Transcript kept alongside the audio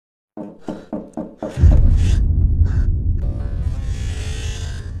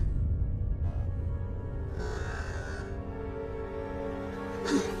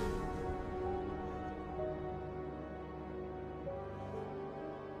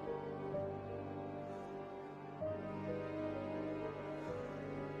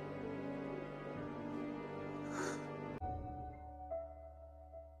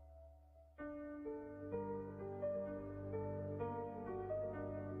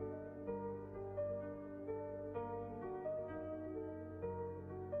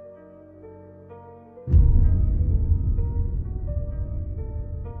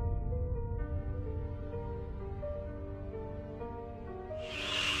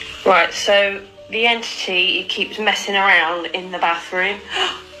Right, so the entity keeps messing around in the bathroom.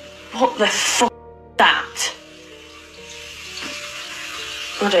 What the fuck is that?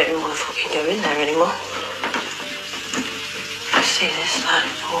 I don't even want to fucking go in there anymore. Let's see this light.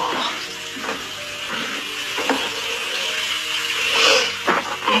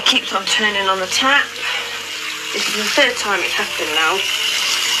 It keeps on turning on the tap. This is the third time it's happened now.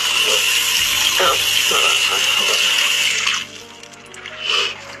 Oh, not that side.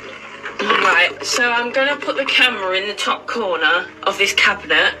 Right, so I'm going to put the camera in the top corner of this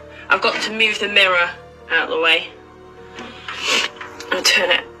cabinet. I've got to move the mirror out of the way and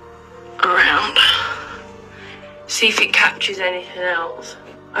turn it around. See if it captures anything else.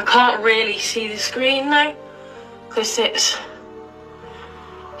 I can't really see the screen though, because it's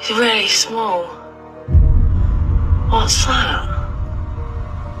really small. What's that?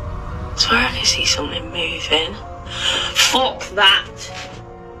 I swear I can see something moving. Fuck that.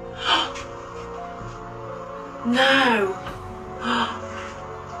 No.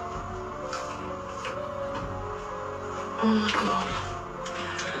 Oh my god.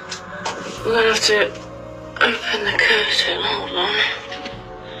 I'm gonna have to open the curtain. Hold on.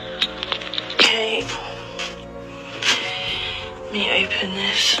 Okay. Let me open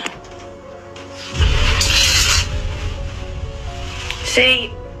this.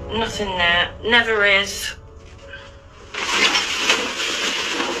 See? Nothing there. Never is.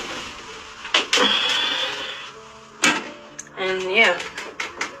 And yeah.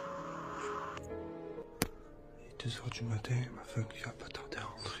 2h du matin, ma femme qui va pas tarder à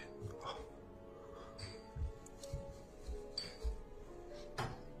rentrer. Oh.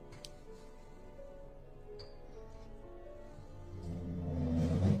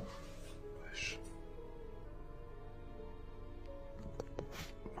 Wesh.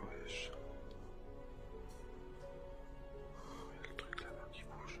 Wesh. Il y a le truc là-bas qui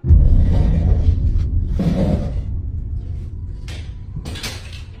bouge.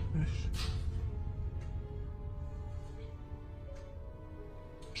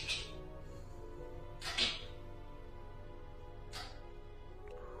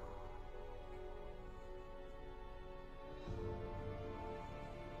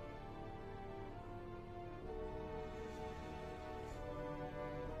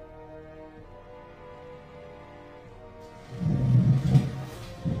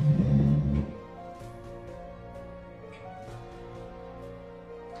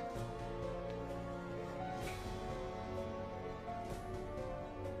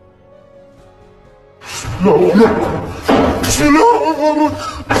 لا لا بسم الله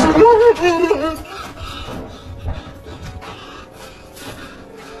بسم الله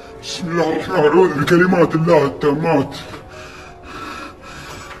بسم الله الرحمن الرحيم أعوذ بكلمات الله التامات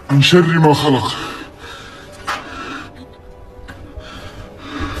من شر ما خلق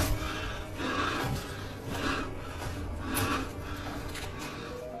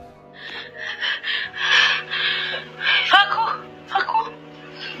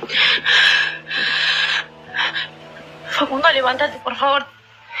Facundo, levántate, por favor.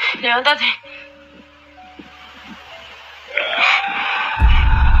 Levántate.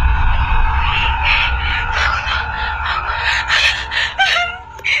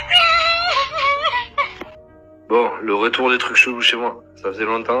 Bon, le retour des trucs chelous chez moi. Ça faisait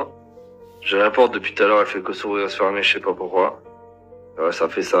longtemps. J'ai la porte depuis tout à l'heure, elle fait que s'ouvrir et se fermer, je sais pas pourquoi. Ouais, ça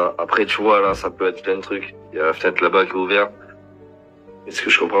fait ça. Après, tu vois, là, ça peut être plein de trucs. Il y a la fenêtre là-bas qui est ouverte. Et ce que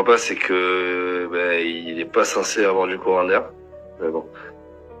je comprends pas, c'est que il est pas censé avoir du courant d'air. Mais bon,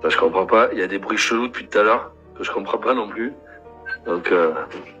 ça je comprends pas. Il y a des bruits chelous depuis tout à l'heure que je comprends pas non plus. Donc,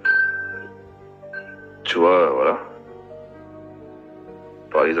 tu vois, voilà.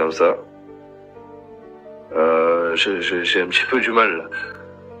 Par exemple ça. J'ai un petit peu du mal là.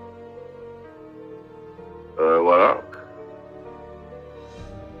 Voilà.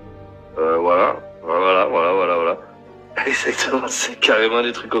 Voilà. Exactement, c'est carrément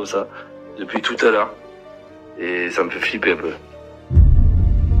des trucs comme ça. Depuis tout à l'heure. Et ça me fait flipper un peu.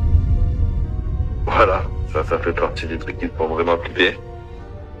 Voilà, ça fait partie des trucs qui me font vraiment flipper.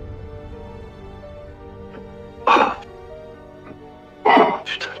 Oh,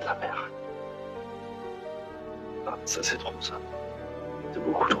 putain de la merde. Ah, ça c'est trop ça. C'est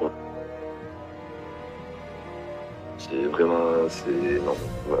beaucoup trop. C'est vraiment... Non,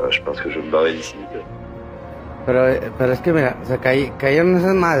 voilà, je pense que je vais me barrer d'ici. Pero es que mira, se cayeron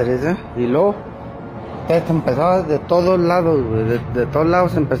esas madres, ¿eh? Y luego se empezó de todos lados, güey. De todos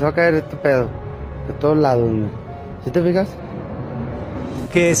lados se empezó a caer este pedo. De todos lados, güey. ¿Sí te fijas?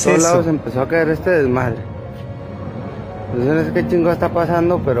 ¿Qué es eso? De todos eso? lados empezó a caer este desmadre. Pues yo no sé qué chingo está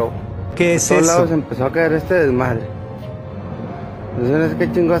pasando, pero... ¿Qué es de todos eso? lados empezó a caer este desmadre. No sé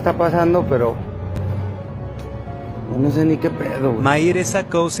qué chingo está pasando, pero yo no sé ni qué pedo, güey. Maír esa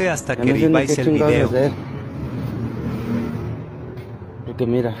cose hasta Ya que no sé ni viváis qué el chingados video. hacer. Porque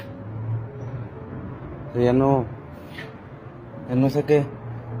mira, ya no sé qué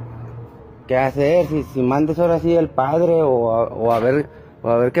hacer, si mandes ahora sí el padre o a ver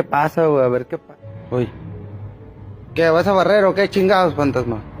qué pasa, o a ver qué pasa. Oye, ¿qué vas a barrer o qué chingados,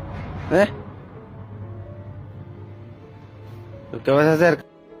 fantasma? ¿Qué vas a hacer?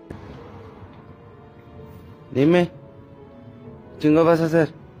 Dime, ¿qué chingados vas a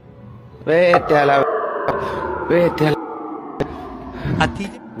hacer? Vete a la... Vete a la... A ti.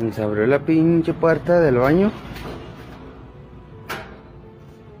 Se abrió la pinche puerta del baño.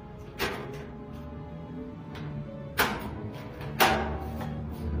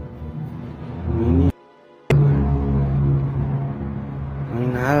 No hay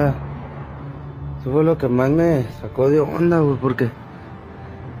nada. Eso fue lo que más me sacó de onda, güey, porque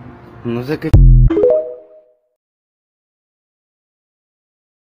no sé qué